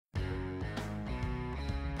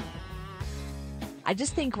I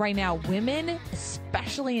just think right now, women,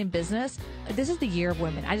 especially in business, this is the year of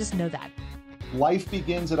women. I just know that. Life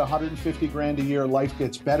begins at 150 grand a year. Life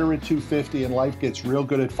gets better at 250 and life gets real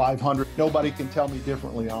good at 500. Nobody can tell me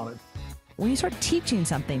differently on it. When you start teaching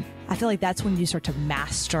something, I feel like that's when you start to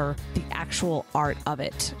master the actual art of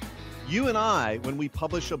it. You and I, when we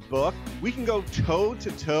publish a book, we can go toe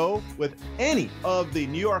to toe with any of the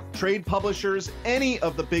New York trade publishers, any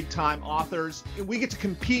of the big time authors. We get to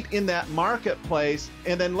compete in that marketplace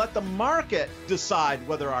and then let the market decide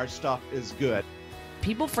whether our stuff is good.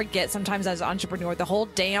 People forget sometimes as an entrepreneur, the whole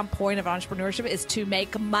damn point of entrepreneurship is to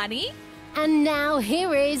make money. And now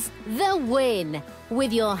here is The Win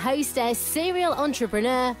with your hostess, serial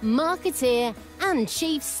entrepreneur, marketeer, and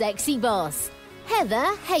chief sexy boss,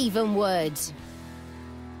 Heather Havenwood.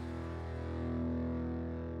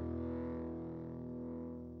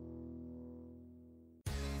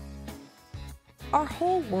 Our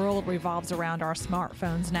whole world revolves around our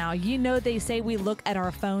smartphones now. You know, they say we look at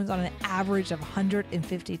our phones on an average of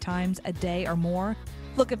 150 times a day or more.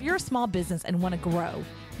 Look, if you're a small business and want to grow,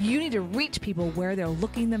 you need to reach people where they're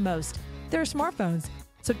looking the most, their smartphones.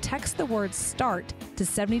 So text the word START to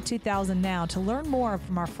 72,000 now to learn more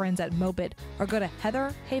from our friends at Mobit, or go to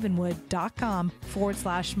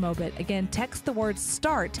heatherhavenwood.com/Mobit. Again, text the word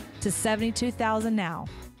START to 72,000 now.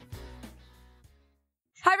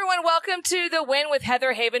 Hi, everyone. Welcome to The Win with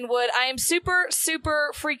Heather Havenwood. I am super,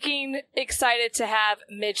 super freaking excited to have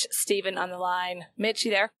Mitch Stephen on the line. Mitch,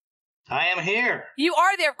 you there? I am here. You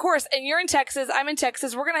are there, of course, and you're in Texas. I'm in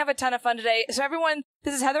Texas. We're going to have a ton of fun today. So everyone,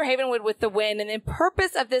 this is Heather Havenwood with The Win, and the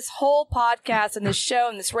purpose of this whole podcast and this show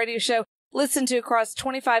and this radio show, listened to across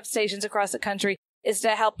 25 stations across the country, is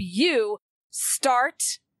to help you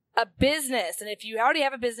start a business. And if you already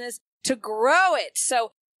have a business, to grow it.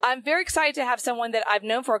 So I'm very excited to have someone that I've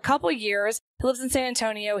known for a couple of years. He lives in San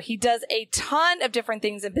Antonio. He does a ton of different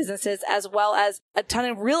things in businesses, as well as a ton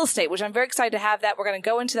in real estate, which I'm very excited to have that. We're going to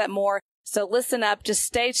go into that more. So listen up. Just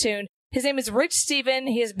stay tuned. His name is Rich Stephen.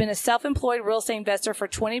 He has been a self-employed real estate investor for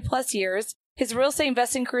 20 plus years. His real estate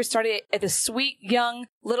investing career started at the sweet, young,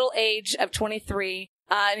 little age of 23.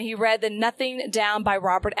 And he read The Nothing Down by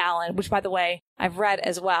Robert Allen, which, by the way, I've read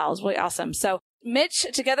as well. It's really awesome. So Mitch,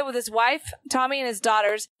 together with his wife, Tommy, and his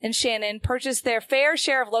daughters, and Shannon, purchased their fair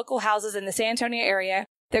share of local houses in the San Antonio area.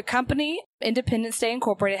 Their company, Independence Day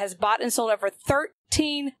Incorporated, has bought and sold over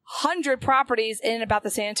 1,300 properties in about the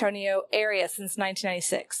San Antonio area since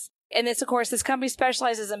 1996. And this, of course, this company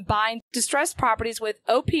specializes in buying distressed properties with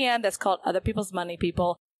OPM, that's called Other People's Money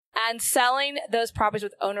People, and selling those properties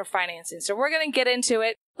with owner financing. So we're going to get into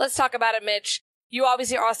it. Let's talk about it, Mitch. You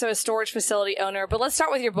obviously are also a storage facility owner, but let's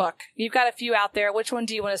start with your book. You've got a few out there. Which one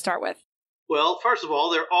do you want to start with? Well, first of all,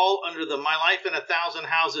 they're all under the My Life in 1,000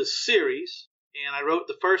 Houses series. And I wrote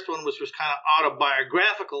the first one, which was kind of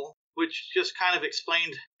autobiographical, which just kind of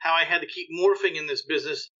explained how I had to keep morphing in this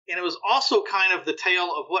business. And it was also kind of the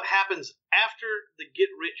tale of what happens after the Get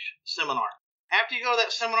Rich seminar. After you go to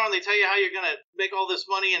that seminar and they tell you how you're going to make all this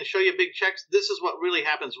money and show you big checks, this is what really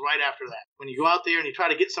happens right after that. When you go out there and you try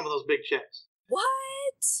to get some of those big checks. What?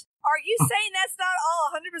 Are you saying that's not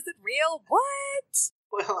all 100% real? What?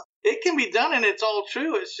 Well, it can be done and it's all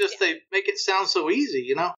true. It's just they make it sound so easy,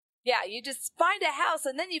 you know? Yeah, you just find a house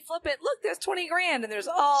and then you flip it. Look, there's 20 grand and there's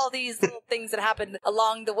all these little things that happen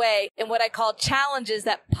along the way and what I call challenges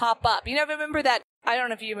that pop up. You know, remember that? I don't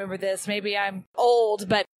know if you remember this. Maybe I'm old,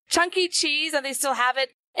 but Chunky Cheese, and they still have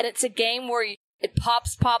it. And it's a game where it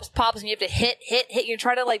pops, and you have to hit. You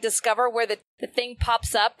try to like discover where the thing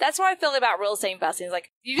pops up. That's what I feel about real estate investing. It's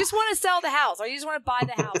like, you just want to sell the house or you just want to buy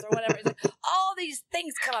the house or whatever. It's like, all these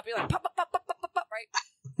things come up. You're like, pop, right?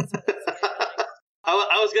 That's what it's like.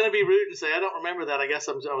 I was going to be rude and say, I don't remember that. I guess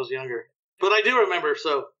I was younger. But I do remember,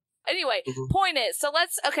 so. Anyway, point is, so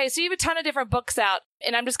you have a ton of different books out,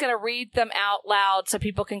 and I'm just going to read them out loud so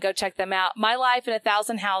people can go check them out. My Life in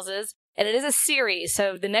 1,000 Houses, and it is a series.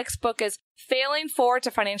 So the next book is Failing Forward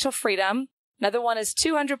to Financial Freedom. Another one is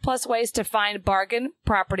 200 plus ways to find bargain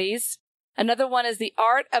properties. Another one is The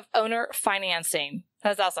Art of Owner Financing.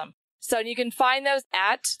 That's awesome. So you can find those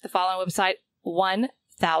at the following website,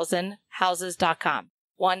 1000houses.com.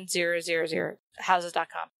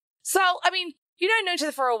 1000houses.com. So, I mean, you know, I've known each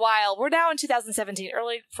other for a while. We're now in 2017,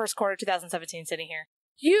 early first quarter 2017, sitting here.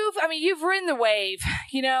 You've ridden the wave,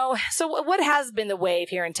 you know. So what has been the wave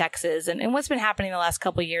here in Texas and what's been happening the last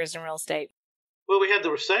couple of years in real estate? Well, we had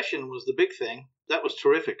the recession was the big thing. That was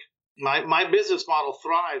terrific. My business model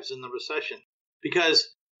thrives in the recession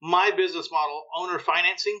because my business model, owner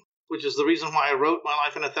financing, which is the reason why I wrote My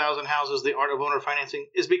Life in 1,000 Houses, The Art of Owner Financing,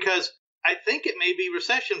 is because I think it may be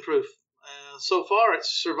recession proof. So far,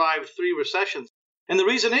 it's survived 3 recessions. And the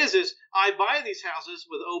reason is I buy these houses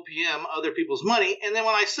with OPM, other people's money, and then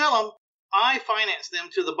when I sell them, I finance them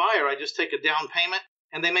to the buyer. I just take a down payment,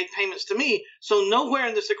 and they make payments to me. So nowhere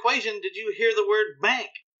in this equation did you hear the word bank.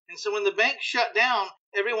 And so when the bank shut down,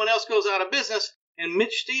 everyone else goes out of business, and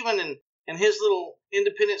Mitch Stephen and his little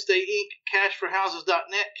Independence Day Inc.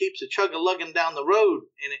 cashforhouses.net keeps a chug-a-lugging down the road,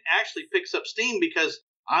 and it actually picks up steam because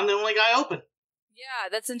I'm the only guy open. Yeah,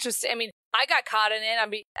 that's interesting. I mean, I got caught in it.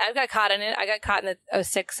 I got caught in it. I got caught in the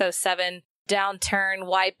 06, 07 downturn,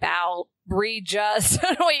 wipeout, readjust. I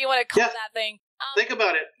don't know what you want to call that thing. Think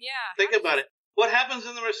about it. Yeah. Think about it. What happens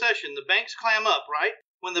in the recession? The banks clam up, right?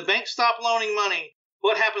 When the banks stop loaning money,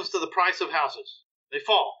 what happens to the price of houses? They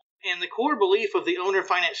fall. And the core belief of the owner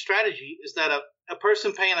finance strategy is that a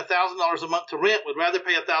person paying $1,000 a month to rent would rather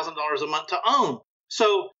pay $1,000 a month to own.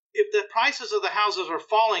 So if the prices of the houses are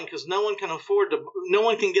falling because no one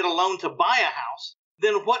can get a loan to buy a house,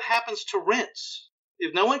 then what happens to rents?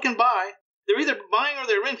 If no one can buy, they're either buying or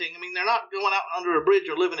they're renting. I mean, they're not going out under a bridge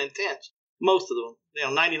or living in tents. Most of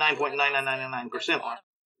them, 99.9999% are.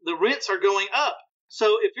 The rents are going up.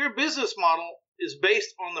 So if your business model is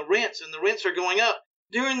based on the rents and the rents are going up,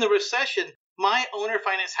 during the recession, my owner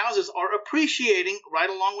finance houses are appreciating right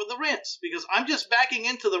along with the rents because I'm just backing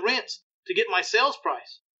into the rents to get my sales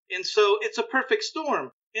price. And so it's a perfect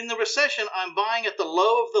storm. In the recession, I'm buying at the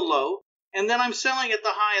low of the low, and then I'm selling at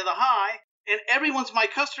the high of the high, and everyone's my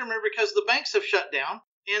customer because the banks have shut down,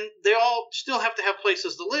 and they all still have to have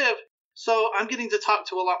places to live. So I'm getting to talk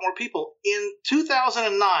to a lot more people. In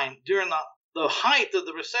 2009, during the height of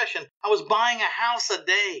the recession, I was buying a house a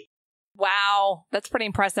day. Wow, that's pretty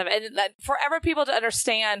impressive. And for every people to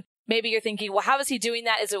understand, maybe you're thinking, well, how is he doing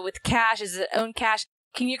that? Is it with cash? Is it own cash?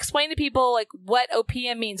 Can you explain to people like what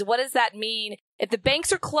OPM means? What does that mean? If the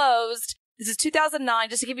banks are closed, this is 2009,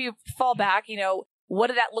 just to give you a fallback, what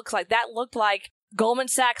did that look like? That looked like Goldman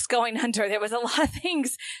Sachs going under. There was a lot of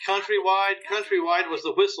things. Countrywide was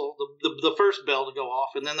the whistle, the first bell to go off,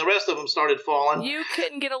 and then the rest of them started falling. You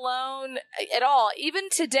couldn't get a loan at all. Even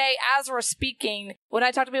today, as we're speaking, when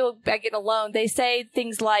I talk to people about getting a loan, they say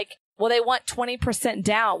things like, well, they want 20%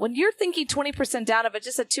 down. When you're thinking 20% down of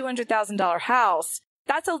just a $200,000 house,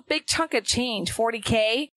 that's a big chunk of change,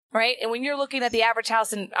 $40K, right? And when you're looking at the average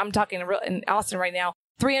house, and I'm talking in Austin right now,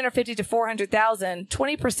 $350,000 to $400,000,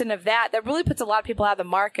 20% of that really puts a lot of people out of the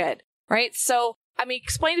market, right? So, I mean,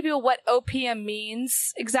 explain to people what OPM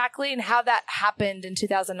means exactly and how that happened in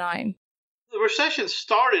 2009. The recession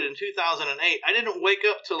started in 2008. I didn't wake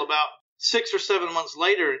up till about 6 or 7 months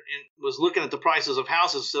later and was looking at the prices of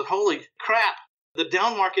houses and said, holy crap, the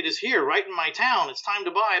down market is here right in my town. It's time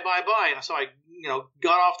to buy. And so I,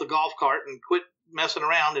 got off the golf cart and quit messing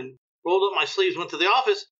around and rolled up my sleeves, went to the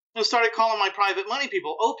office and started calling my private money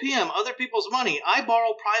people, OPM, other people's money. I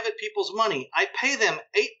borrow private people's money. I pay them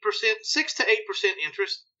 6 to 8%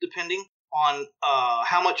 interest, depending on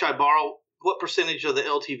how much I borrow, what percentage of the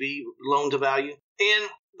LTV, loan to value. And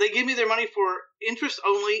they give me their money for interest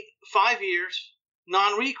only, 5 years,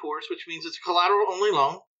 non-recourse, which means it's a collateral only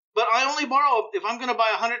loan. But I only borrow, if I'm going to buy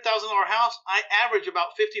a $100,000 house, I average about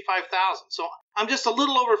 $55,000. So I'm just a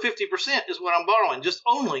little over 50% is what I'm borrowing, just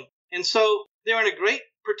only. And so they're in a great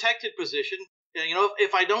protected position.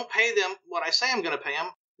 If I don't pay them what I say I'm going to pay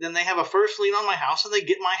them, then they have a first lien on my house and they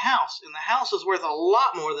get my house. And the house is worth a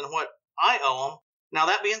lot more than what I owe them. Now,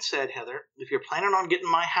 that being said, Heather, if you're planning on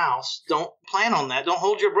getting my house, don't plan on that. Don't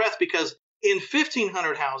hold your breath because in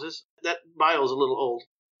 1,500 houses, that bio is a little old.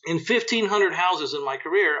 In 1,500 houses in my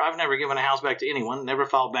career, I've never given a house back to anyone, never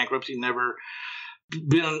filed bankruptcy, never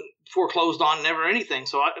been foreclosed on, never anything.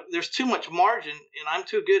 So there's too much margin, and I'm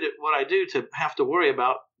too good at what I do to have to worry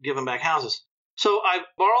about giving back houses. So I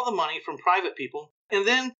borrow the money from private people, and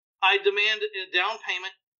then I demand a down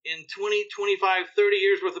payment in 20, 25, 30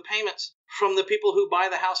 years worth of payments from the people who buy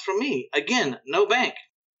the house from me. Again, no bank.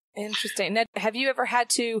 Interesting. Now, have you ever had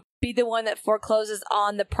to be the one that forecloses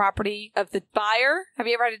on the property of the buyer? Have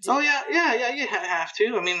you ever had to do that? Yeah, you have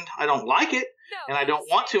to. I mean, I don't like it, and I don't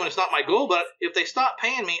want to, and it's not my goal, but if they stop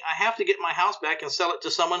paying me, I have to get my house back and sell it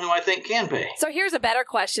to someone who I think can pay. So here's a better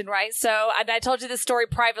question, right? So I told you this story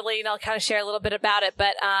privately, and I'll kind of share a little bit about it,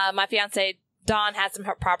 but my fiance, Don, has some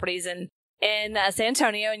properties in San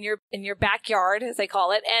Antonio, in your backyard, as they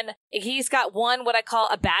call it. And he's got one, what I call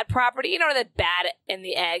a bad property. The bad in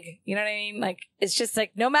the egg. You know what I mean? Like, it's just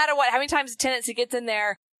like, no matter how many times the tenancy gets in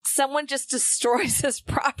there, someone just destroys his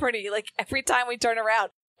property, like every time we turn around.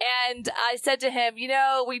 And I said to him,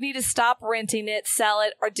 we need to stop renting it, sell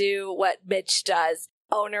it, or do what Mitch does,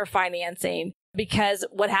 owner financing. Because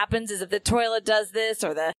what happens is if the toilet does this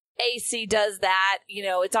or the AC does that,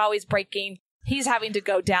 it's always breaking. He's having to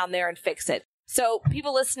go down there and fix it. So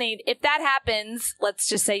people listening, if that happens, let's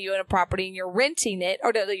just say you own a property and you're renting it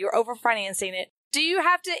or you're overfinancing it, do you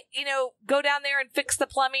have to, go down there and fix the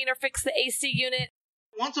plumbing or fix the AC unit?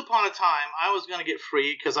 Once upon a time, I was going to get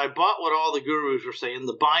free because I bought what all the gurus were saying,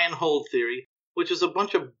 the buy and hold theory, which is a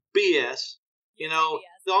bunch of BS.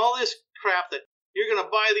 All this crap that you're going to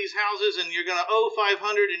buy these houses and you're going to owe $500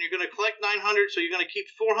 and you're going to collect $900, so you're going to keep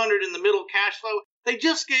 $400 in the middle cash flow. They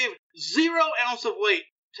just gave 0 ounce of weight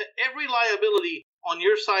to every liability on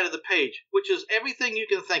your side of the page, which is everything you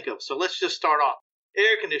can think of. So let's just start off.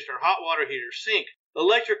 Air conditioner, hot water heater, sink,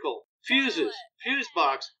 electrical, fuses, fuse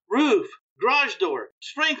box, roof, garage door,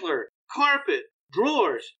 sprinkler, carpet,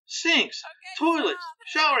 drawers, sinks, toilets,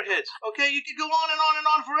 shower heads. Okay, you could go on and on and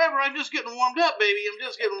on forever. I'm just getting warmed up, baby. I'm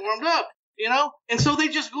just getting warmed up, And so they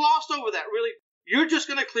just glossed over that, really. You're just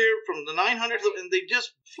going to clear from the 900, and they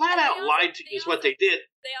just flat out lied to you is what they did.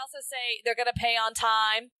 They also say they're going to pay on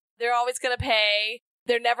time. They're always going to pay.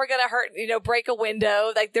 They're never going to hurt, break a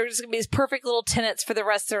window. Like, they're just going to be these perfect little tenants for the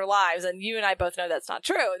rest of their lives. And you and I both know that's not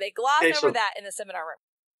true. They glossed over that in the seminar room.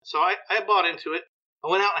 So I bought into it. I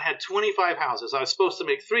went out and I had 25 houses. I was supposed to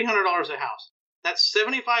make $300 a house. That's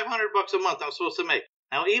 $7,500 a month I was supposed to make.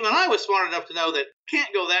 Now, even I was smart enough to know that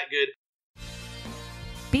can't go that good.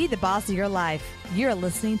 Be the boss of your life. You're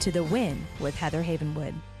listening to The Win with Heather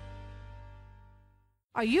Havenwood.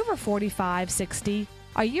 Are you over 45, 60?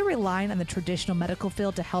 Are you relying on the traditional medical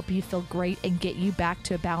field to help you feel great and get you back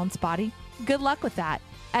to a balanced body? Good luck with that.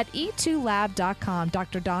 At e2lab.com,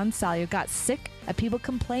 Dr. Don Salio got sick of people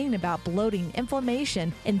complaining about bloating,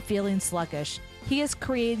 inflammation, and feeling sluggish. He has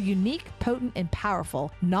created unique, potent, and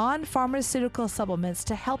powerful non-pharmaceutical supplements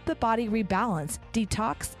to help the body rebalance,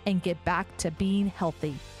 detox, and get back to being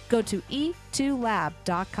healthy. Go to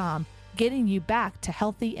e2lab.com, getting you back to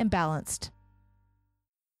healthy and balanced.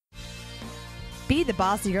 Be the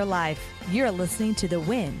boss of your life. You're listening to The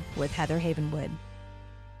Win with Heather Havenwood.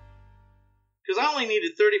 Because I only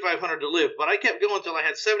needed $3,500 to live, but I kept going until I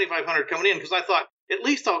had $7,500 coming in because I thought at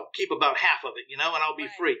least I'll keep about half of it, and I'll be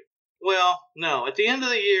free. Well, no. At the end of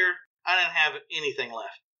the year, I didn't have anything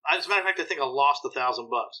left. As a matter of fact, I think I lost $1,000.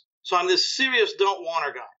 So I'm this serious don't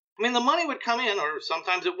wanter guy. I mean, the money would come in, or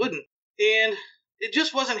sometimes it wouldn't, and it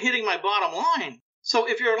just wasn't hitting my bottom line. So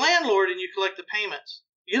if you're a landlord and you collect the payments,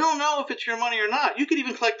 you don't know if it's your money or not. You could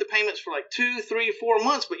even collect the payments for like 2, 3, 4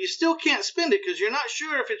 months, but you still can't spend it because you're not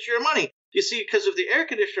sure if it's your money. You see, because if the air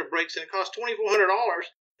conditioner breaks and it costs $2,400,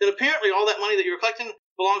 then apparently all that money that you're collecting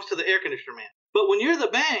belongs to the air conditioner man. But when you're the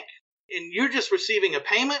bank and you're just receiving a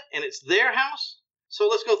payment and it's their house, so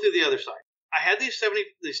let's go through the other side. I had these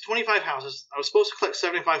 25 houses. I was supposed to collect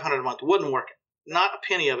 $7,500 a month. It wasn't working. Not a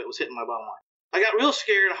penny of it was hitting my bottom line. I got real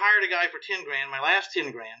scared. I hired a guy for $10,000, my last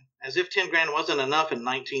 $10,000, as if $10,000 wasn't enough in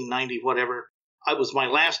 1990, whatever. I was my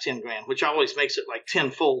last $10,000, which always makes it like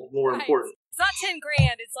tenfold more important. It's not $10,000.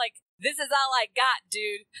 It's like, this is all I got,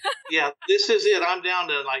 dude. Yeah, this is it. I'm down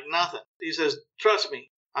to like nothing. He says, trust me.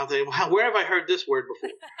 I'm thinking, well, where have I heard this word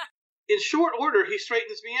before? In short order, he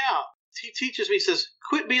straightens me out. He teaches me, he says,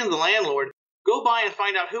 quit being the landlord. Go by and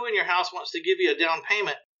find out who in your house wants to give you a down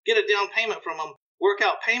payment. Get a down payment from them. Work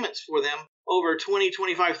out payments for them over a 20,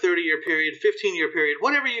 25, 30-year period, 15-year period,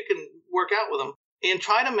 whatever you can work out with them, and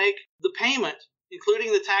try to make the payment,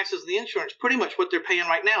 including the taxes and the insurance, pretty much what they're paying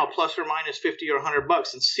right now, plus or minus 50 or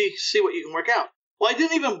 $100, and see what you can work out. Well, I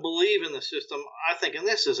didn't even believe in the system. I thinking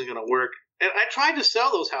this isn't going to work. And I tried to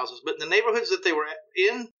sell those houses, but in the neighborhoods that they were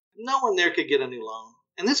in, no one there could get a new loan.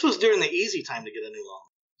 And this was during the easy time to get a new loan.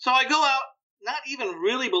 So I go out, not even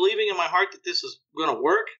really believing in my heart that this is going to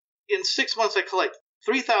work. In 6 months, I collect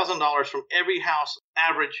 $3,000 from every house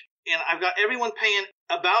average, and I've got everyone paying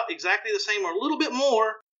about exactly the same or a little bit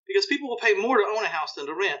more because people will pay more to own a house than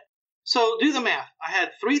to rent. So do the math. I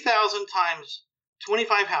had 3,000 times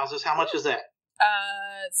 25 houses. How much is that?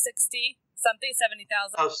 60 something,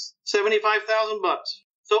 70,000. Oh, $75,000.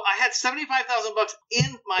 So I had $75,000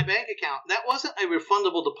 in my bank account. That wasn't a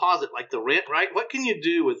refundable deposit like the rent, right? What can you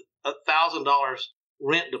do with $1,000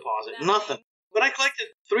 rent deposit? Nothing. But I collected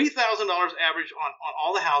 $3,000 average on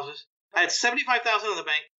all the houses. I had $75,000 in the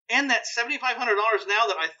bank, and that $7,500 now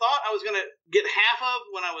that I thought I was going to get half of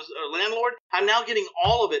when I was a landlord, I'm now getting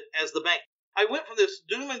all of it as the bank. I went from this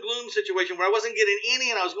doom and gloom situation where I wasn't getting any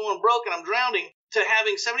and I was going broke and I'm drowning to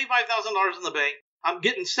having $75,000 in the bank. I'm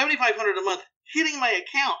getting $7,500 a month, hitting my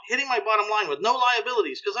account, hitting my bottom line with no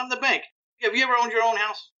liabilities because I'm the bank. Have you ever owned your own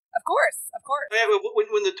house? Of course, of course. Yeah,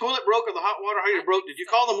 when the toilet broke or the hot water heater broke, did you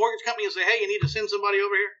call the mortgage company and say, hey, you need to send somebody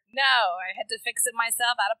over here? No, I had to fix it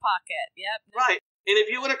myself out of pocket. Yep. Right. And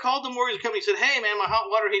if you would have called the mortgage company and said, hey, man, my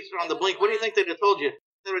hot water heater's on the blink, what do you think they'd have told you?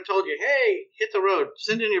 They would have told you, hey, hit the road,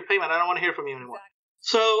 send in your payment. I don't want to hear from you anymore.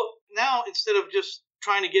 Exactly. So now instead of just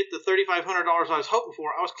trying to get the $3,500 I was hoping for,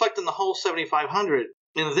 I was collecting the whole $7,500.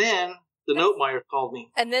 And then the note buyer called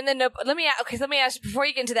me. And then let me ask before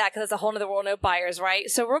you get into that, because that's a whole other world, note buyers, right?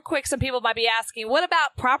 So real quick, some people might be asking, what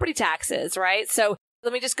about property taxes, right? So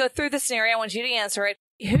let me just go through the scenario. I want you to answer it.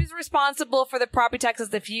 Who's responsible for the property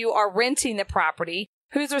taxes if you are renting the property?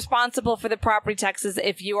 Who's responsible for the property taxes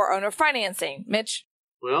if you are owner financing? Mitch?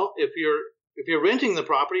 Well, if you're renting the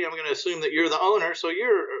property, I'm going to assume that you're the owner, so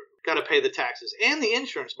you're got to pay the taxes and the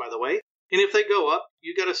insurance, by the way. And if they go up,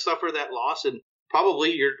 you got to suffer that loss, and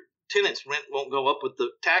probably your tenant's rent won't go up with the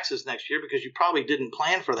taxes next year because you probably didn't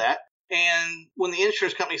plan for that. And when the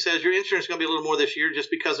insurance company says your insurance is going to be a little more this year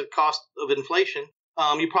just because of cost of inflation,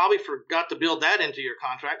 you probably forgot to build that into your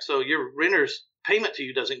contract, so your renter's payment to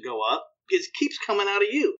you doesn't go up. It keeps coming out of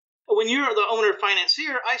you. When you're the owner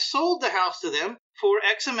financier, I sold the house to them for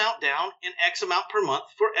X amount down and X amount per month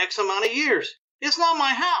for X amount of years. It's not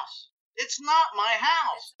my house. It's not my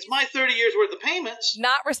house. It's my 30 years worth of payments.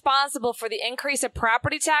 Not responsible for the increase of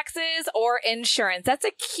property taxes or insurance. That's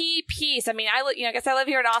a key piece. I mean, I guess I live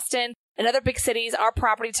here in Austin. In other big cities, our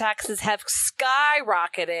property taxes have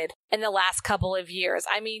skyrocketed in the last couple of years.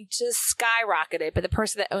 I mean, just skyrocketed. But the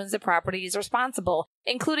person that owns the property is responsible,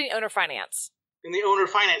 including owner finance. In the owner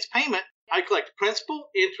finance payment, I collect principal,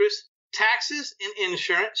 interest, taxes, and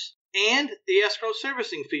insurance, and the escrow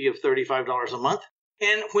servicing fee of $35 a month.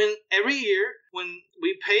 And every year, when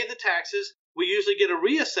we pay the taxes, we usually get a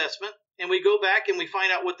reassessment, and we go back and we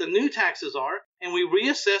find out what the new taxes are, and we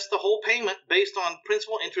reassess the whole payment based on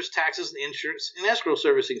principal, interest, taxes, and insurance, and escrow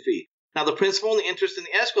servicing fee. Now, the principal and the interest and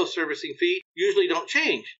the escrow servicing fee usually don't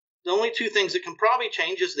change. The only two things that can probably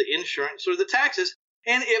change is the insurance or the taxes.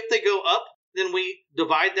 And if they go up, then we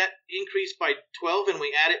divide that increase by 12 and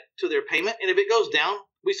we add it to their payment. And if it goes down,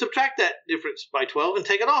 we subtract that difference by 12 and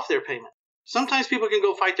take it off their payment. Sometimes people can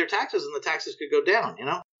go fight their taxes and the taxes could go down,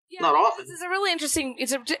 Yeah, not often. This is a really interesting,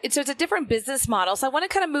 it's a different business model. So I want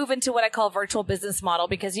to kind of move into what I call virtual business model,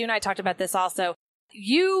 because you and I talked about this also.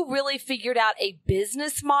 You really figured out a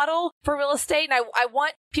business model for real estate. And I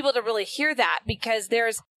want people to really hear that, because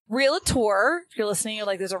there's realtor. If you're listening, you're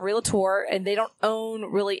like, there's a realtor and they don't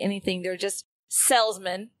own really anything. They're just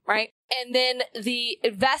salesmen, right? And then the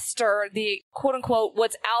investor, the quote unquote,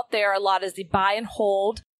 what's out there a lot is the buy and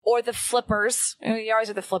hold or the flippers. You always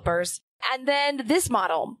are the flippers. And then this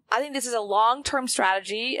model, I think this is a long-term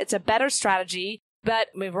strategy. It's a better strategy, but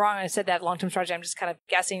maybe wrong. I said that long-term strategy. I'm just kind of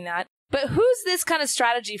guessing that. But who's this kind of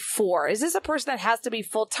strategy for? Is this a person that has to be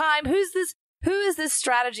full-time? Who is this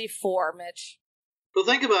strategy for, Mitch? Well,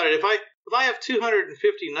 think about it. If I have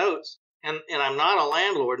 250 notes and I'm not a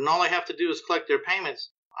landlord and all I have to do is collect their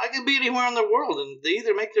payments, I can be anywhere in the world and they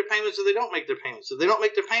either make their payments or they don't make their payments. If they don't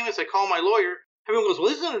make their payments, I call my lawyer. Everyone goes, well,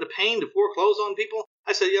 isn't it a pain to foreclose on people?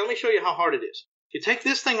 I said, yeah, let me show you how hard it is. You take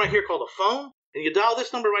this thing right here called a phone and you dial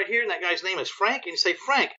this number right here and that guy's name is Frank and you say,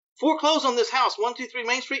 Frank, foreclose on this house, 123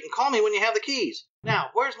 Main Street, and call me when you have the keys. Now,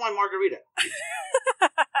 where's my margarita?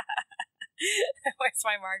 Where's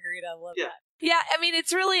my margarita? I love that. Yeah, I mean,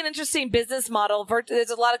 it's really an interesting business model. There's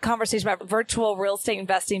a lot of conversation about virtual real estate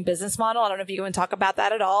investing business model. I don't know if you want to talk about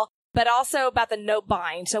that at all, but also about the note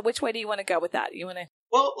buying. So which way do you want to go with that? You want to?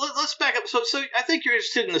 Well, let's back up. So I think you're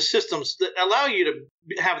interested in the systems that allow you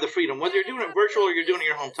to have the freedom, whether you're doing it virtual or you're doing it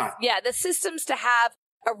your home time. Yeah, the systems to have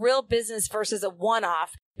a real business versus a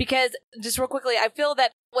one-off. Because just real quickly, I feel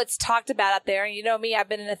that what's talked about out there, and you know me, I've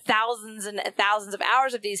been in thousands and thousands of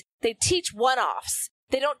hours of these, they teach one-offs.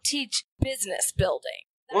 They don't teach business building.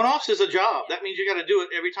 One-offs is a job. That means you got to do it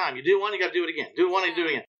every time. You do one, you got to do it again. Do one, and do it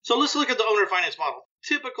again. So let's look at the owner finance model.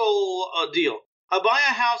 Typical deal. I buy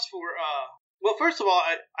a house for, well, first of all,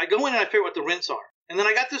 I go in and I figure out what the rents are. And then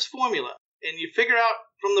I got this formula. And you figure out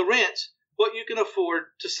from the rents what you can afford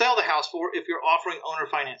to sell the house for if you're offering owner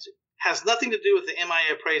financing. Has nothing to do with the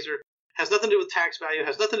MIA appraiser, has nothing to do with tax value,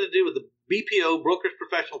 has nothing to do with the BPO, broker's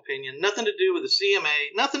professional opinion, nothing to do with the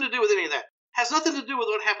CMA, nothing to do with any of that. Has nothing to do with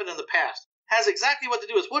what happened in the past. Has exactly what to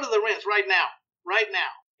do with what are the rents right now.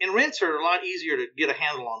 And rents are a lot easier to get a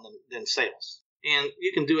handle on than sales. And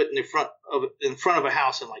you can do it in front of a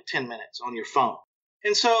house in like 10 minutes on your phone.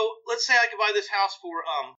 And so let's say I could buy this house for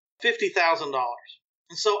 $50,000.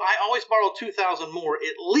 And so I always borrow $2,000 more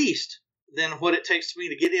at least than what it takes for me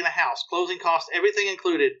to get in a house. Closing costs, everything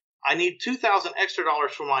included. I need $2,000 extra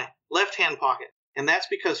for my left-hand pocket. And that's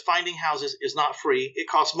because finding houses is not free. It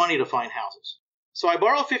costs money to find houses. So I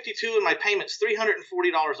borrow $52 and my payment's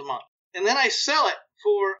 $340 a month. And then I sell it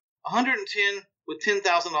for $110 with $10,000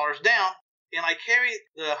 down. And I carry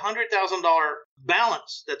the $100,000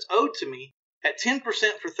 balance that's owed to me at 10%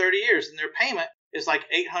 for 30 years, and their payment is like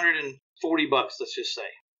 $840, let's just say.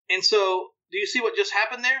 And so, do you see what just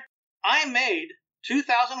happened there? I made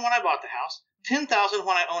 $2,000 when I bought the house, $10,000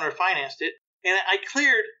 when I owner financed it, and I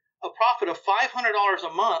cleared a profit of $500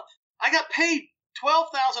 a month. I got paid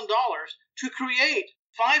 $12,000 to create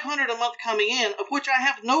 $500 a month coming in, of which I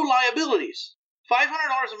have no liabilities. $500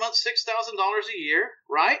 a month, $6,000 a year,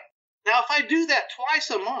 right? Now, if I do that twice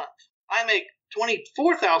a month, I make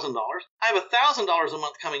 $24,000. I have $1,000 a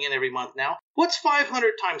month coming in every month now. What's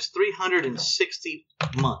 500 times 360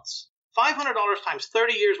 months? $500 times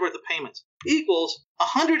 30 years worth of payments equals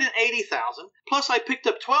 $180,000. Plus, I picked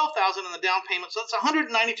up $12,000 in the down payment, so that's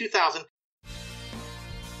 $192,000.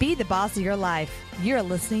 Be the boss of your life. You're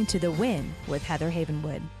listening to The Win with Heather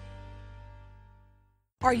Havenwood.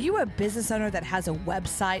 Are you a business owner that has a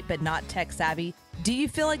website but not tech savvy? Do you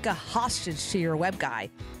feel like a hostage to your web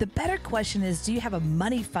guy? The better question is, do you have a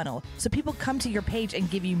money funnel so people come to your page and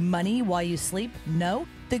give you money while you sleep? No?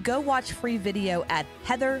 Then go watch free video at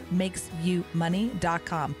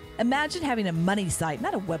heathermakesyoumoney.com. Imagine having a money site,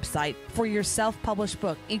 not a website, for your self-published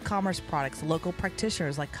book, e-commerce products, local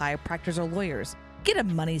practitioners like chiropractors or lawyers. Get a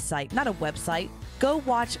money site, not a website. Go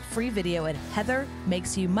watch free video at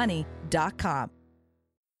heathermakesyoumoney.com.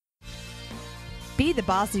 Be the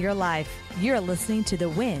boss of your life. You're listening to The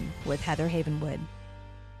Win with Heather Havenwood.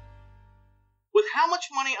 With how much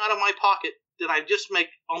money out of my pocket did I just make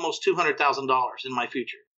almost $200,000 in my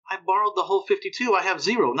future? I borrowed the whole 52. I have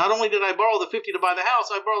zero. Not only did I borrow the 50 to buy the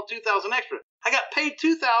house, I borrowed $2,000 extra. I got paid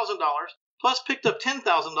 $2,000 plus picked up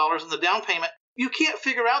 $10,000 in the down payment. You can't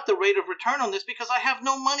figure out the rate of return on this because I have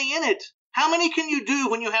no money in it. How many can you do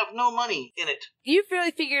when you have no money in it? You've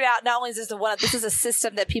really figured out not only is this this is a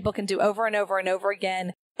system that people can do over and over and over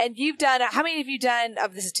again. And you've done, how many have you done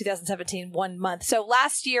of this is 2017, 1 month? So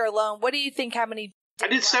last year alone, what do you think, how many? I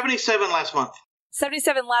did 77 last month.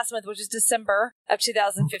 77 last month, which is December of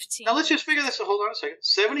 2015. Now let's just figure this out. Hold on a second.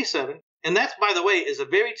 77. And that's, by the way, is a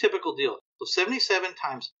very typical deal. So 77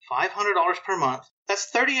 times $500 per month, that's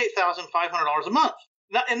 $38,500 a month.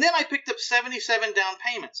 Now, and then I picked up 77 down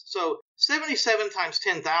payments. So 77 times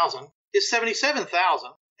 10,000 is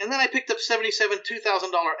 77,000. And then I picked up 77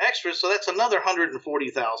 $2,000 extras, so that's another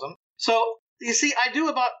 140,000. So you see, I do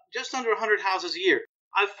about just under 100 houses a year.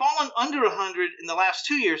 I've fallen under 100 in the last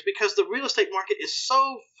 2 years because the real estate market is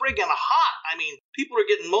so friggin' hot. I mean, people are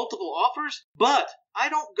getting multiple offers, but I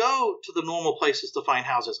don't go to the normal places to find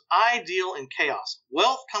houses. I deal in chaos.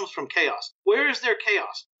 Wealth comes from chaos. Where is there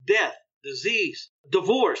chaos? Death, disease,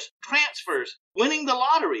 divorce, transfers. Winning the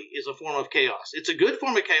lottery is a form of chaos. It's a good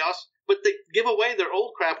form of chaos, but they give away their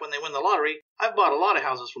old crap when they win the lottery. I've bought a lot of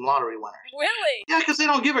houses from lottery winners. Really? Yeah, because they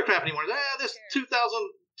don't give a crap anymore. This 2,000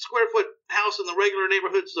 square foot house in the regular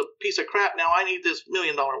neighborhood is a piece of crap. Now I need this $1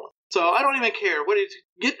 million one. So I don't even care.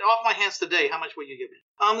 Get off my hands today. How much will you give me?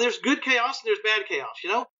 There's good chaos and there's bad chaos. You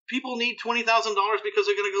know, people need $20,000 because they're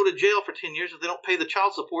going to go to jail for 10 years if they don't pay the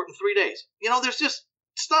child support in 3 days. You know, there's just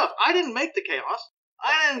stuff. I didn't make the chaos.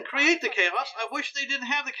 I didn't create the chaos. I wish they didn't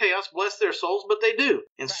have the chaos, bless their souls, but they do.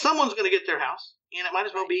 And someone's going to get their house, and it might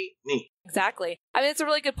as well be me. Exactly. I mean, it's a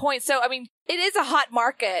really good point. So, I mean, it is a hot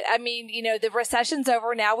market. I mean, you know, the recession's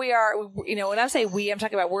over. Now we are, you know, when I say we, I'm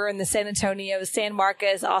talking about we're in the San Antonio, San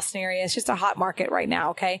Marcos, Austin area. It's just a hot market right now,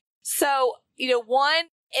 okay? So, you know,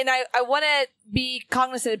 and I want to be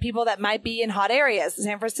cognizant of people that might be in hot areas.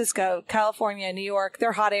 San Francisco, California, New York,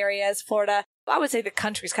 they're hot areas. Florida. I would say the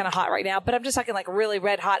country's kind of hot right now, but I'm just talking like really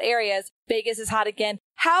red hot areas. Vegas is hot again.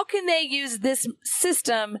 How can they use this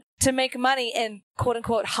system to make money in quote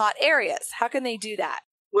unquote hot areas? How can they do that?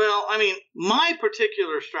 Well, I mean, my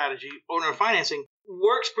particular strategy, owner financing,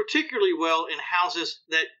 works particularly well in houses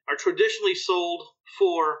that are traditionally sold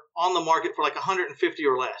for on the market for like 150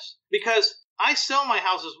 or less, because I sell my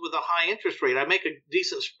houses with a high interest rate. I make a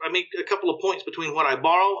couple of points between what I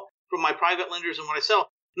borrow from my private lenders and what I sell.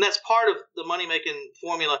 And that's part of the money-making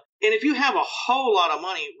formula. And if you have a whole lot of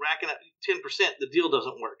money racking up 10%, the deal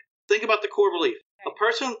doesn't work. Think about the core belief. A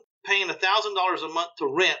person paying $1,000 a month to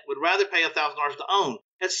rent would rather pay $1,000 to own.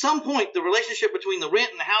 At some point, the relationship between the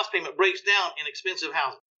rent and the house payment breaks down in expensive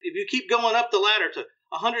housing. If you keep going up the ladder to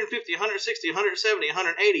 150, 160, 170,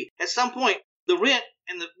 180, at some point, the rent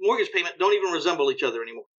and the mortgage payment don't even resemble each other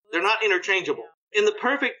anymore. They're not interchangeable. And the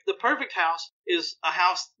perfect house is a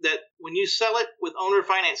house that when you sell it with owner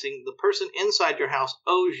financing, the person inside your house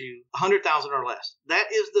owes you $100,000 or less.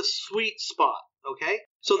 That is the sweet spot. Okay.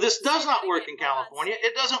 So this does not work in California.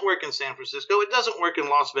 It doesn't work in San Francisco. It doesn't work in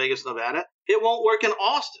Las Vegas, Nevada. It won't work in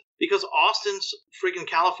Austin because Austin's freaking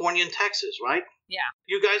California and Texas, right? Yeah.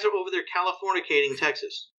 You guys are over there Californicating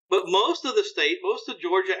Texas. But most of the state, most of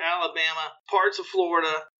Georgia, Alabama, parts of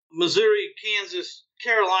Florida, Missouri, Kansas,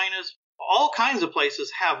 Carolinas, all kinds of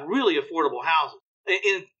places have really affordable houses.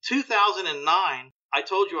 In 2009, I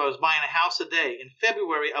told you I was buying a house a day. In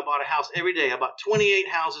February, I bought a house every day. I bought 28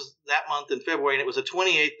 houses that month in February, and it was a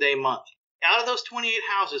 28-day month. Out of those 28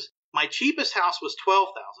 houses, my cheapest house was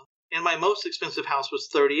 $12,000, and my most expensive house was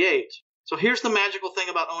 $38,000. So here's the magical thing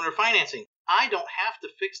about owner financing. I don't have to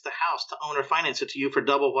fix the house to owner finance it to you for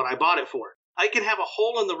double what I bought it for. I can have a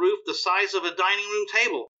hole in the roof the size of a dining room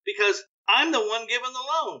table because I'm the one giving the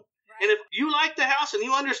loan. And if you like the house and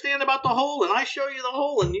you understand about the hole and I show you the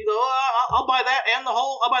hole and you go, I'll buy that and the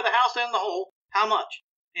hole, I'll buy the house and the hole, how much?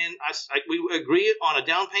 And we agree on a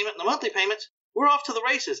down payment and the monthly payments, we're off to the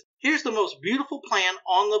races. Here's the most beautiful plan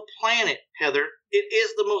on the planet, Heather. It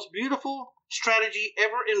is the most beautiful strategy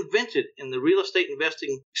ever invented in the real estate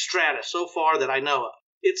investing strata so far that I know of.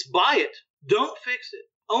 It's buy it, don't fix it,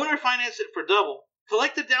 owner finance it for double,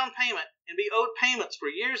 collect the down payment and be owed payments for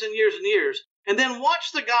years and years and years, and then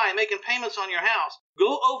watch the guy making payments on your house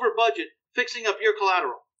go over budget fixing up your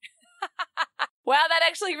collateral. Wow, that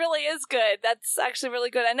actually really is good. That's actually really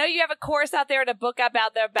good. I know you have a course out there and a book out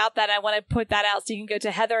there about that. I want to put that out so you can go to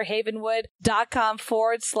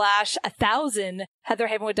heatherhavenwood.com/1000,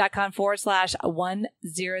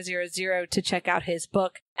 heatherhavenwood.com/1000 to check out his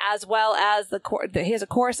book, as well as he has a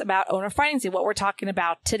course about owner financing, what we're talking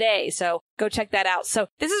about today. So go check that out. So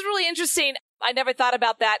this is really interesting. I never thought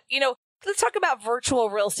about that. Let's talk about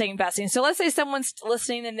virtual real estate investing. So let's say someone's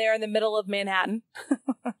listening and they're in the middle of Manhattan,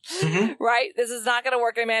 right? This is not going to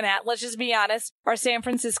work in Manhattan. Let's just be honest. Or San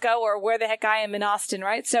Francisco or where the heck I am in Austin,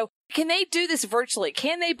 right? So can they do this virtually?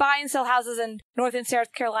 Can they buy and sell houses in North and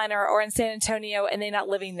South Carolina or in San Antonio and they're not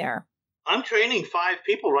living there? I'm training 5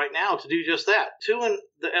 people right now to do just that. 2 in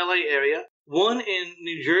the LA area, 1 in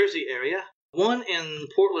New Jersey area, 1 in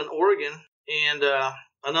Portland, Oregon, and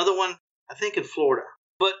another one, I think, in Florida.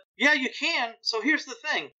 But yeah, you can. So here's the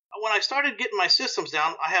thing. When I started getting my systems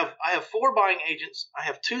down, I have 4 buying agents. I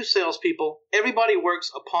have 2 salespeople. Everybody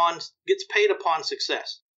gets paid upon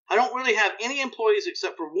success. I don't really have any employees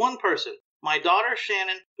except for one person, my daughter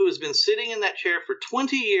Shannon, who has been sitting in that chair for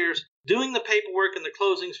 20 years doing the paperwork and the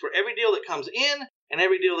closings for every deal that comes in and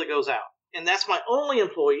every deal that goes out. And that's my only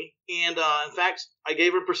employee. And in fact, I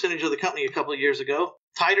gave her a percentage of the company a couple of years ago,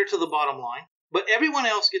 tied her to the bottom line. But everyone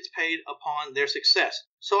else gets paid upon their success.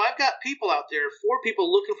 So I've got people out there, 4 people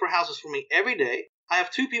looking for houses for me every day. I have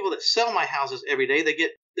 2 people that sell my houses every day. They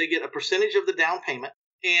get a percentage of the down payment.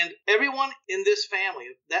 And everyone in this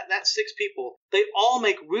family, that 6 people, they all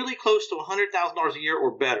make really close to $100,000 a year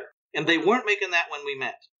or better. And they weren't making that when we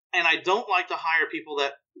met. And I don't like to hire people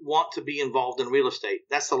that want to be involved in real estate.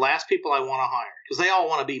 That's the last people I want to hire because they all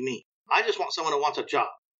want to be me. I just want someone who wants a job.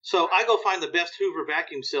 So I go find the best Hoover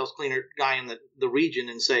vacuum sales cleaner guy in the region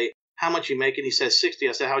and say, how much you make? And he says 60.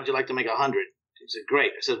 I said, how would you like to make 100? He said,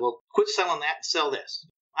 great. I said, well, quit selling that and sell this.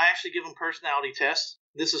 I actually give them personality tests.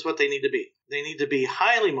 This is what they need to be. They need to be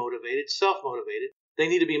highly motivated, self-motivated. They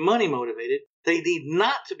need to be money motivated. They need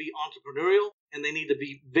not to be entrepreneurial, and they need to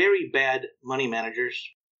be very bad money managers.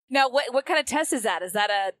 Now, what kind of test is that? Is that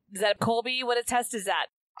a Colby? What a test is that?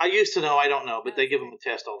 I used to know. I don't know, but they give them a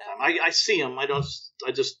test all the time. I see them. I just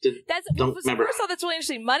don't remember. First of all, that's really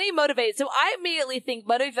interesting. Money motivated. So I immediately think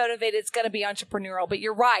money motivated is going to be entrepreneurial, but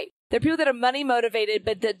you're right. There are people that are money motivated,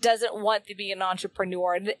 but that doesn't want to be an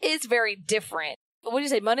entrepreneur, and it is very different. What did you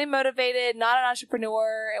say? Money motivated, not an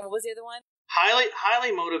entrepreneur, and what was the other one?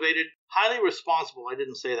 Highly motivated, highly responsible. I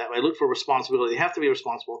didn't say that, but I look for responsibility. They have to be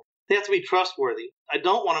responsible. They have to be trustworthy. I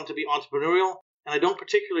don't want them to be entrepreneurial. And I don't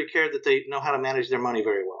particularly care that they know how to manage their money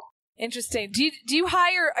very well. Interesting. Do you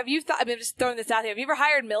hire, I'm just throwing this out here. Have you ever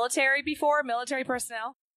hired military before, military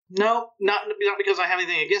personnel? No, not because I have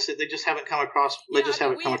anything against it. They just haven't come across,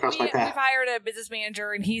 haven't come across my path. We've hired a business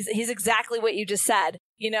manager and he's exactly what you just said.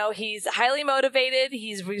 He's highly motivated.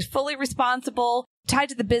 He's fully responsible, tied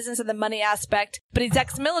to the business and the money aspect, but he's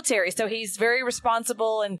ex-military. So he's very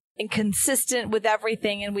responsible and consistent with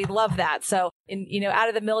everything. And we love that. So, out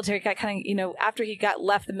of the military, kind of, after he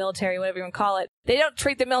left the military, whatever you want to call it, they don't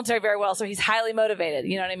treat the military very well. So he's highly motivated.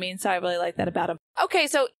 You know what I mean? So I really like that about him. Okay.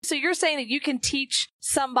 So you're saying that you can teach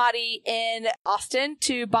somebody in Austin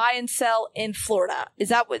to buy and sell in Florida. Is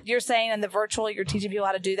that what you're saying? In the virtual, you're teaching people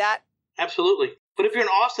how to do that? Absolutely. But if you're in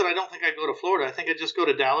Austin, I don't think I'd go to Florida. I think I'd just go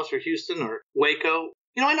to Dallas or Houston or Waco.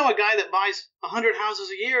 I know a guy that buys 100 houses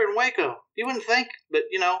a year in Waco. You wouldn't think, but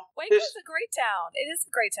Waco's a great town. It is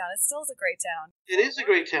a great town. It still is a great town. It is a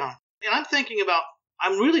great town. And I'm thinking about,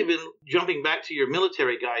 I've really been jumping back to your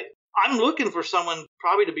military guy. I'm looking for someone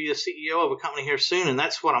probably to be a CEO of a company here soon, and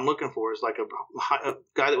that's what I'm looking for, is like a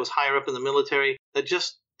guy that was higher up in the military that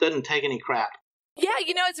just doesn't take any crap. Yeah,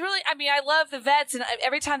 it's really, I love the vets, and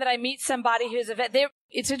every time that I meet somebody who's a vet,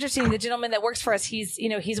 it's interesting. The gentleman that works for us, he's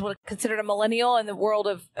considered a millennial in the world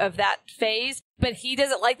of that phase, but he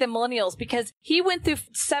doesn't like the millennials because he went through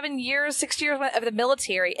 6 years of the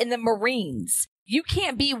military in the Marines. You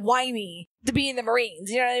can't be whiny to be in the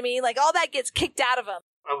Marines. You know what I mean? Like, all that gets kicked out of them.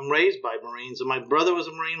 I'm raised by Marines, and my brother was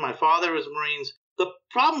a Marine, my father was a Marines. The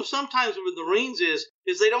problem sometimes with the Marines is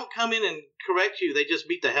they don't come in and correct you. They just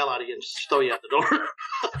beat the hell out of you and just throw you out the door. Wrong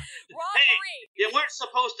Hey, Marine. you weren't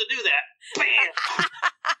supposed to do that. Bam!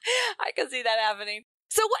 I can see that happening.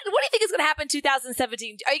 So what do you think is going to happen in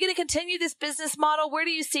 2017? Are you going to continue this business model? Where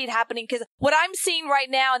do you see it happening? Because what I'm seeing right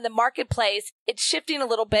now in the marketplace, it's shifting a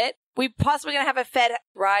little bit. We possibly going to have a Fed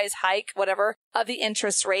rise, hike, whatever, of the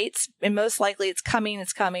interest rates. And most likely it's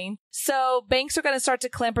coming. So banks are going to start to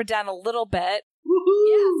clamper down a little bit.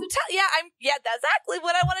 Woohoo! Yeah, that's exactly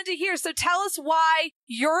what I wanted to hear. So tell us why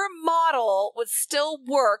your model would still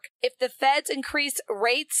work if the Feds increase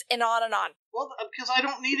rates and on and on. Well, because I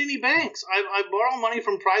don't need any banks. I borrow money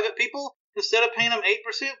from private people. Instead of paying them 8%,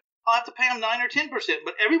 I'll have to pay them 9 or 10%.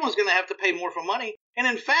 But everyone's going to have to pay more for money. And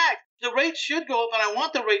in fact, the rates should go up, and I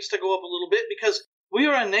want the rates to go up a little bit because we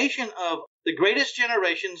are a nation of the greatest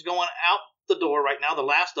generations going out the door right now, the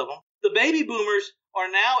last of them. The baby boomers are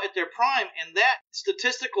now at their prime, and that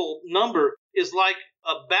statistical number is like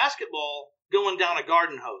a basketball going down a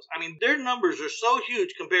garden hose. I mean, their numbers are so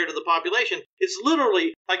huge compared to the population. It's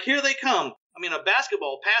literally like, here they come. I mean, a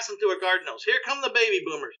basketball passing through a garden hose. Here come the baby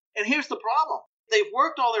boomers. And here's the problem. They've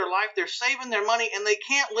worked all their life. They're saving their money, and they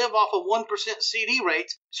can't live off of 1% CD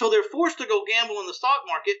rates. So they're forced to go gamble in the stock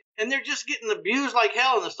market, and they're just getting abused like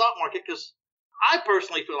hell in the stock market because I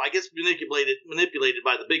personally feel like it's manipulated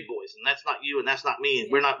by the big boys, and that's not you and that's not me,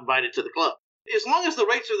 and we're not invited to the club. As long as the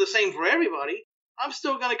rates are the same for everybody, I'm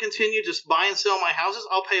still going to continue to buy and sell my houses.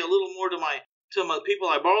 I'll pay a little more to my people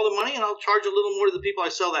I borrow the money, and I'll charge a little more to the people I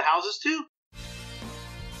sell the houses to.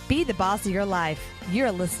 Be the boss of your life.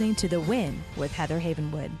 You're listening to The Win with Heather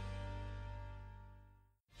Havenwood.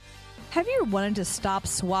 Have you wanted to stop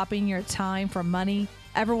swapping your time for money?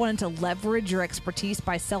 Ever wanted to leverage your expertise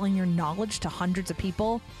by selling your knowledge to hundreds of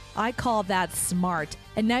people? I call that smart.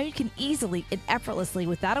 And now you can easily and effortlessly,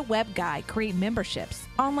 without a web guy, create memberships,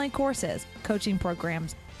 online courses, coaching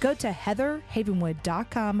programs. Go to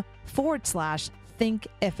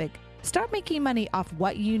heatherhavenwood.com/thinkific. Start making money off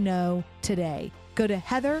what you know today. Go to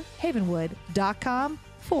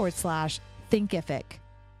heatherhavenwood.com/thinkific.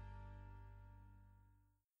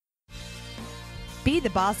 Be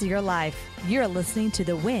the boss of your life. You're listening to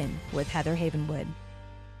The Win with Heather Havenwood.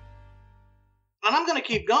 And I'm going to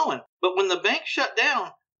keep going. But when the bank shut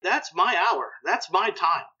down, that's my hour. That's my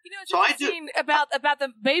time. It's interesting about the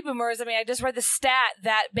baby boomers. I mean, I just read the stat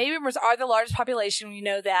that baby boomers are the largest population. We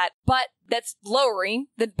know that. But that's lowering.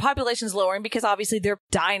 The population's lowering because obviously they're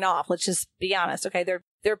dying off. Let's just be honest. Okay. They're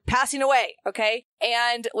passing away. Okay.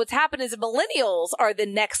 And what's happened is millennials are the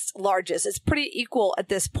next largest. It's pretty equal at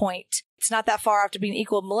this point. It's not that far off to being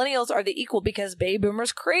equal. Millennials are the equal because baby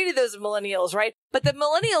boomers created those millennials, right? But the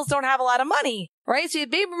millennials don't have a lot of money, right? So you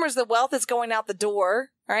have baby boomers, the wealth is going out the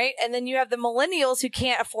door, right? And then you have the millennials who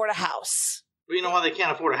can't afford a house. Well, you know why they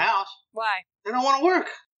can't afford a house? Why? They don't want to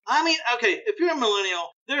work. I mean, okay, if you're a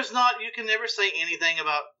millennial, you can never say anything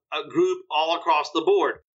about a group all across the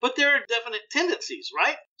board. But there are definite tendencies,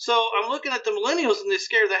 right? So I'm looking at the millennials and they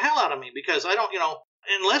scare the hell out of me because I don't,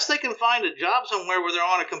 unless they can find a job somewhere where they're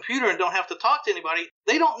on a computer and don't have to talk to anybody,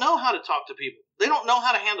 they don't know how to talk to people. They don't know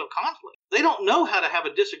how to handle conflict. They don't know how to have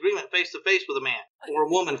a disagreement face to face with a man or a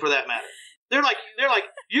woman for that matter. They're like,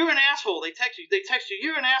 you're an asshole. They text you,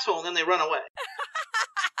 you're an asshole, and then they run away.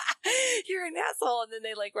 You're an asshole, and then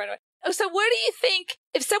they run away. So what do you think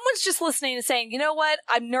if someone's just listening and saying, you know what,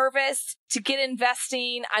 I'm nervous to get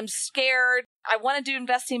investing. I'm scared. I want to do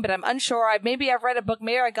investing, but I'm unsure. Maybe I've read a book.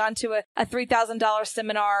 Maybe I've gone to a $3,000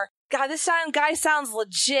 seminar. God, this guy sounds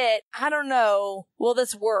legit. I don't know. Will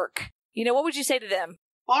this work? What would you say to them?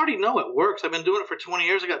 Well, I already know it works. I've been doing it for 20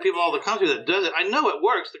 years. I got people all over the country that does it. I know it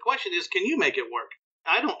works. The question is, can you make it work?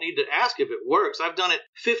 I don't need to ask if it works. I've done it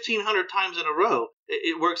 1,500 times in a row.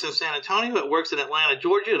 It works in San Antonio. It works in Atlanta,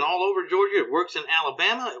 Georgia, and all over Georgia. It works in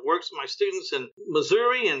Alabama. It works for my students in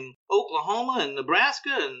Missouri and Oklahoma and Nebraska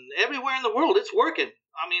and everywhere in the world. It's working.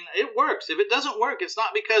 I mean, it works. If it doesn't work, it's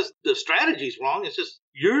not because the strategy's wrong. It's just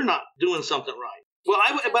you're not doing something right. Well,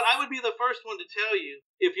 I would be the first one to tell you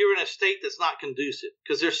if you're in a state that's not conducive,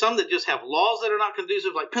 because there's some that just have laws that are not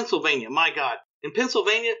conducive, like Pennsylvania. My God, In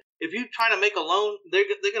Pennsylvania, if you try to make a loan, they're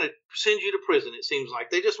going to send you to prison, it seems like.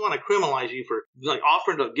 They just want to criminalize you for like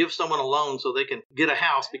offering to give someone a loan so they can get a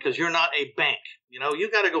house because you're not a bank. You know,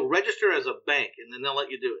 you got to go register as a bank, and then they'll let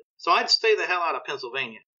you do it. So I'd stay the hell out of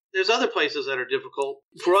Pennsylvania. There's other places that are difficult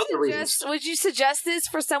for other reasons. Would you suggest this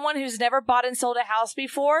for someone who's never bought and sold a house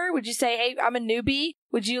before? Would you say, hey, I'm a newbie?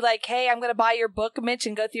 Would you like, hey, I'm going to buy your book, Mitch,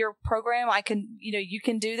 and go through your program? You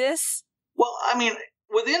can do this? Well, I mean,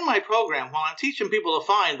 within my program, while I'm teaching people to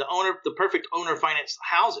find the perfect owner financed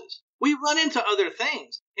houses, we run into other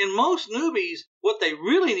things. And most newbies, what they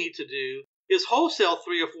really need to do is wholesale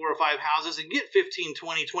 3 or 4 or 5 houses and get $15,000,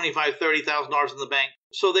 $20,000, $25,000, $30,000 in the bank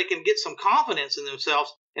so they can get some confidence in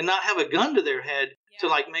themselves and not have a gun to their head to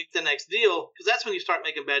like make the next deal, because that's when you start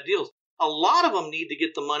making bad deals. A lot of them need to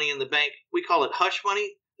get the money in the bank. We call it hush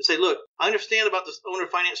money. To say, look, I understand about this owner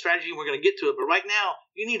finance strategy and we're going to get to it, but right now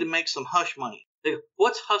you need to make some hush money. They go,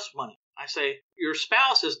 what's hush money? I say, your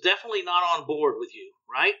spouse is definitely not on board with you,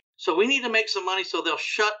 right? So we need to make some money so they'll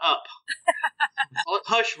shut up. Call it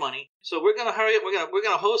hush money. So we're going to hurry up. We're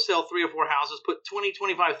going to wholesale 3 or 4 houses, put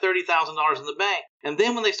 $20,000, $25,000, $30,000 in the bank, and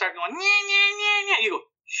then when they start going, you go,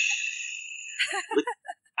 shh.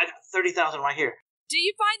 I got $30,000 right here. Do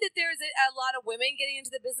you find that there's a lot of women getting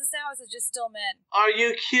into the business now, or is it just still men? Are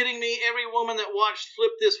you kidding me? Every woman that watched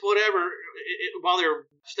Flip This Whatever while they're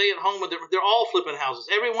staying home, they're all flipping houses.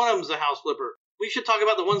 Every one of them's a house flipper. We should talk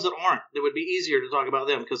about the ones that aren't. It would be easier to talk about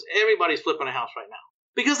them because everybody's flipping a house right now.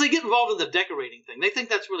 Because they get involved in the decorating thing. They think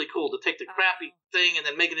that's really cool to take the crappy thing and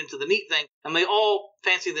then make it into the neat thing. And they all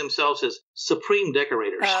fancy themselves as supreme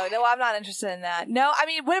decorators. Oh, no, I'm not interested in that. No, I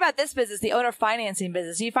mean, what about this business, the owner financing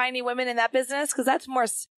business? Do you find any women in that business? Because that's more,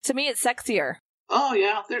 to me, it's sexier. Oh,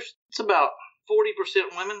 yeah. It's about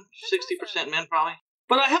 40% women, 60% men probably.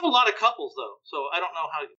 But I have a lot of couples, though. So I don't know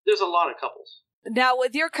how. There's a lot of couples. Now,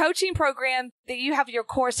 with your coaching program, that you have your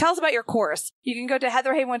course, tell us about your course. You can go to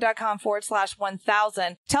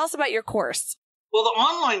heatherhavenwood.com/1000. Tell us about your course. Well, the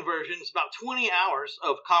online version is about 20 hours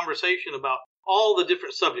of conversation about all the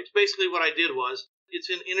different subjects. Basically, what I did was, it's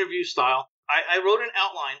in interview style. I wrote an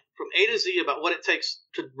outline from A to Z about what it takes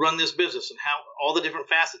to run this business and how all the different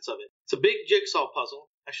facets of it. It's a big jigsaw puzzle.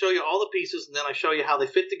 I show you all the pieces, and then I show you how they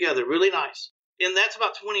fit together. Really nice. And that's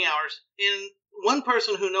about 20 hours. And one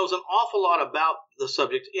person who knows an awful lot about the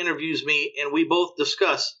subject interviews me, and we both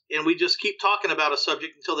discuss, and we just keep talking about a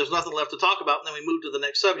subject until there's nothing left to talk about, and then we move to the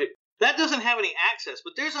next subject. That doesn't have any access,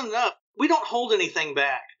 but there's enough. We don't hold anything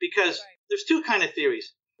back because there's 2 kind of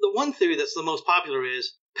theories. The one theory that's the most popular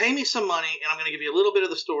is, pay me some money, and I'm going to give you a little bit of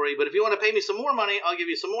the story, but if you want to pay me some more money, I'll give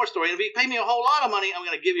you some more story. And if you pay me a whole lot of money, I'm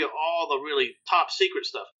going to give you all the really top secret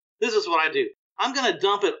stuff. This is what I do. I'm going to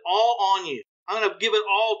dump it all on you. I'm going to give it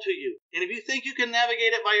all to you. And if you think you can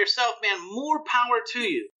navigate it by yourself, man, more power to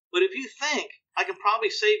you. But if you think I can probably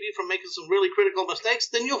save you from making some really critical mistakes,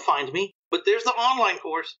 then you'll find me. But there's the online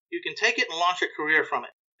course. You can take it and launch a career from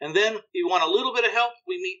it. And then if you want a little bit of help,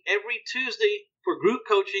 we meet every Tuesday for group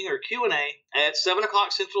coaching or Q&A at 7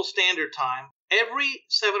 o'clock Central Standard Time. Every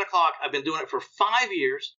 7 o'clock, I've been doing it for 5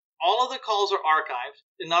 years. All of the calls are archived.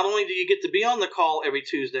 And not only do you get to be on the call every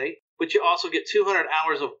Tuesday, but you also get 200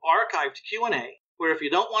 hours of archived Q&A, where if you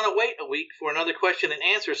don't want to wait a week for another question and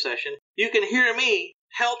answer session, you can hear me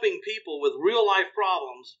helping people with real-life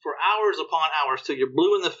problems for hours upon hours till you're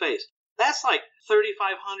blue in the face. That's like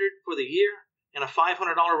 $3,500 for the year and a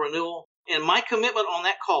 $500 renewal. And my commitment on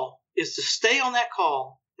that call is to stay on that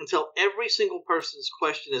call until every single person's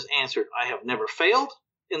question is answered. I have never failed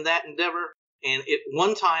in that endeavor. And at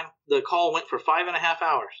one time, the call went for 5.5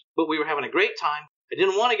 hours, but we were having a great time. I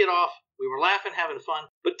didn't want to get off. We were laughing, having fun.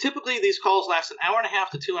 But typically, these calls last 1.5 hours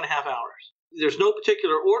to 2.5 hours. There's no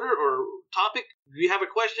particular order or topic. If you have a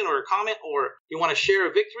question or a comment, or you want to share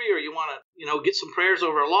a victory, or you want to, get some prayers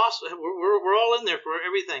over a loss, we're all in there for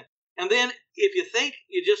everything. And then if you think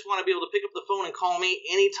you just want to be able to pick up the phone and call me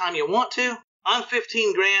anytime you want to, I'm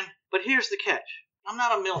 $15,000. But here's the catch. I'm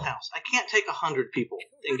not a Millhouse. I can't take 100 people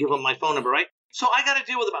and give them my phone number, right? So I got to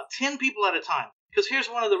deal with about 10 people at a time. Because here's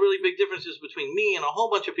one of the really big differences between me and a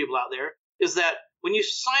whole bunch of people out there is that when you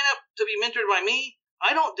sign up to be mentored by me,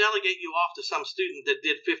 I don't delegate you off to some student that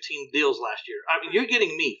did 15 deals last year. I mean, you're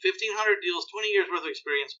getting me, 1,500 deals, 20 years worth of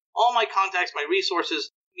experience, all my contacts, my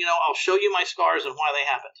resources. I'll show you my scars and why they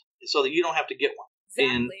happened so that you don't have to get one.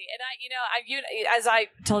 Exactly. And as I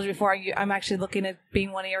told you before, I'm actually looking at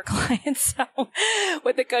being one of your clients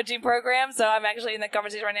with the coaching program. So I'm actually in the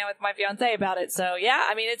conversation right now with my fiance about it. So yeah,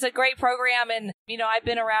 I mean, it's a great program. And, I've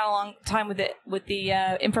been around a long time with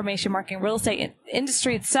the information marketing real estate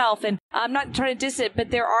industry itself. And I'm not trying to diss it,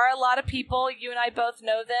 but there are a lot of people, you and I both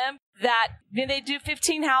know them, that they do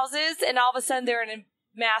 15 houses and all of a sudden they're a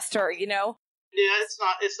master, Yeah,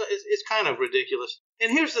 it's kind of ridiculous.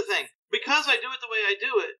 And here's the thing. Because I do it the way I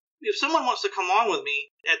do it, if someone wants to come on with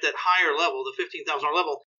me at that higher level, the $15,000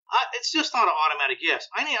 level, it's just not an automatic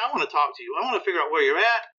yes. I want to talk to you. I want to figure out where you're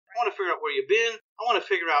at. I want to figure out where you've been. I want to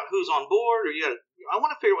figure out who's on board. I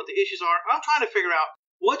want to figure out what the issues are. I'm trying to figure out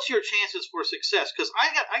what's your chances for success, because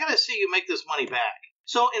I got to see you make this money back.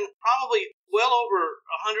 So in probably well over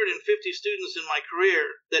 150 students in my career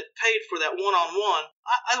that paid for that one-on-one,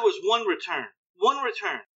 I was one return.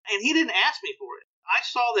 And he didn't ask me for it. I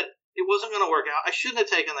saw that it wasn't going to work out. I shouldn't have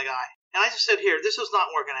taken the guy. And I just said, here, this is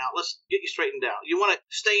not working out. Let's get you straightened out. You want to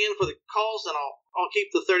stay in for the calls, then I'll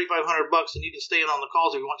keep the $3,500 and you can stay in on the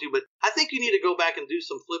calls if you want to. But I think you need to go back and do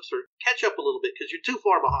some flips or catch up a little bit because you're too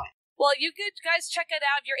far behind. Well, you could guys check it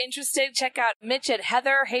out. If you're interested, check out Mitch at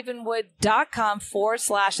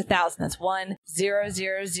heatherhavenwood.com/1000. That's 1000.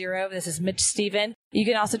 This is Mitch Stephen. You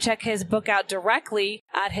can also check his book out directly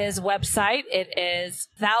at his website. It is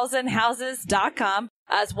 1000houses.com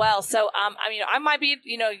as well. So, I might be,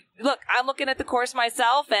 look, I'm looking at the course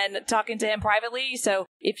myself and talking to him privately. So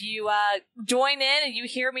if you join in and you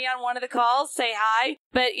hear me on one of the calls, say hi.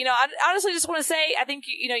 But, I honestly just want to say, I think,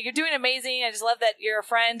 you're doing amazing. I just love that you're a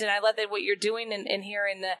friend, and I love that what you're doing in here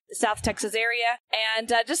in the South Texas area. And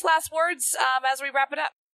just last words as we wrap it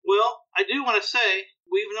up. Well, I do want to say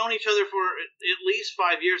we've known each other for at least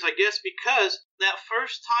 5 years, I guess, because that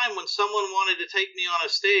first time when someone wanted to take me on a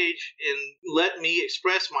stage and let me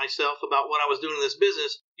express myself about what I was doing in this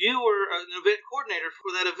business, you were an event coordinator for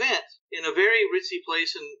that event in a very ritzy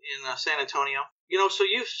place in San Antonio. So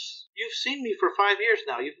you've seen me for 5 years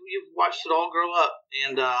now. You've watched it all grow up,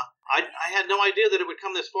 and I had no idea that it would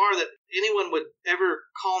come this far, that anyone would ever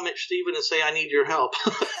call Mitch Stephen and say, I need your help.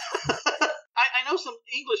 I know some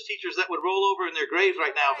English teachers that would roll over in their graves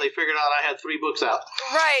right now if they figured out I had 3 books out.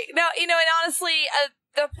 Right. No, and honestly,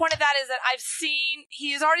 the point of that is that I've seen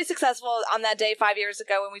he was already successful on that day 5 years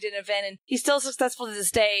ago when we did an event, and he's still successful to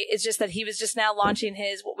this day. It's just that he was just now launching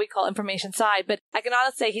his what we call information side. But I can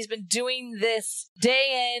honestly say he's been doing this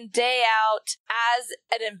day in, day out as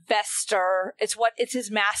an investor. It's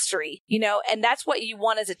his mastery, and that's what you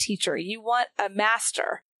want as a teacher. You want a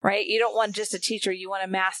master. Right? You don't want just a teacher. You want a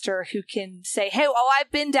master who can say, hey, I've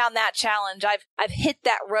been down that challenge. I've hit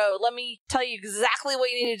that road. Let me tell you exactly what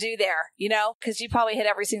you need to do there, because you probably hit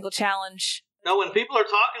every single challenge. No, when people are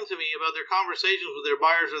talking to me about their conversations with their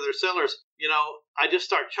buyers or their sellers, I just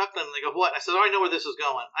start chuckling and they go, what? And I said, I know where this is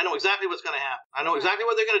going. I know exactly what's going to happen. I know exactly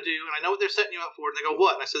what they're going to do, and I know what they're setting you up for. And they go,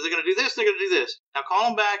 what? And I said, they're going to do this, and they're going to do this. Now call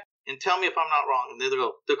them back and tell me if I'm not wrong. And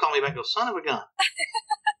they'll call me back and go, son of a gun.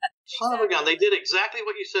 Son of a gun. They did exactly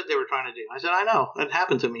what you said they were trying to do. I said, I know. It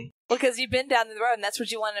happened to me. Because you've been down the road, and that's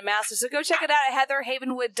what you want to master. So go check it out at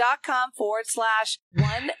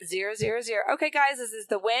heatherhavenwood.com/1000. Okay, guys, this is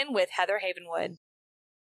The Win with Heather Havenwood.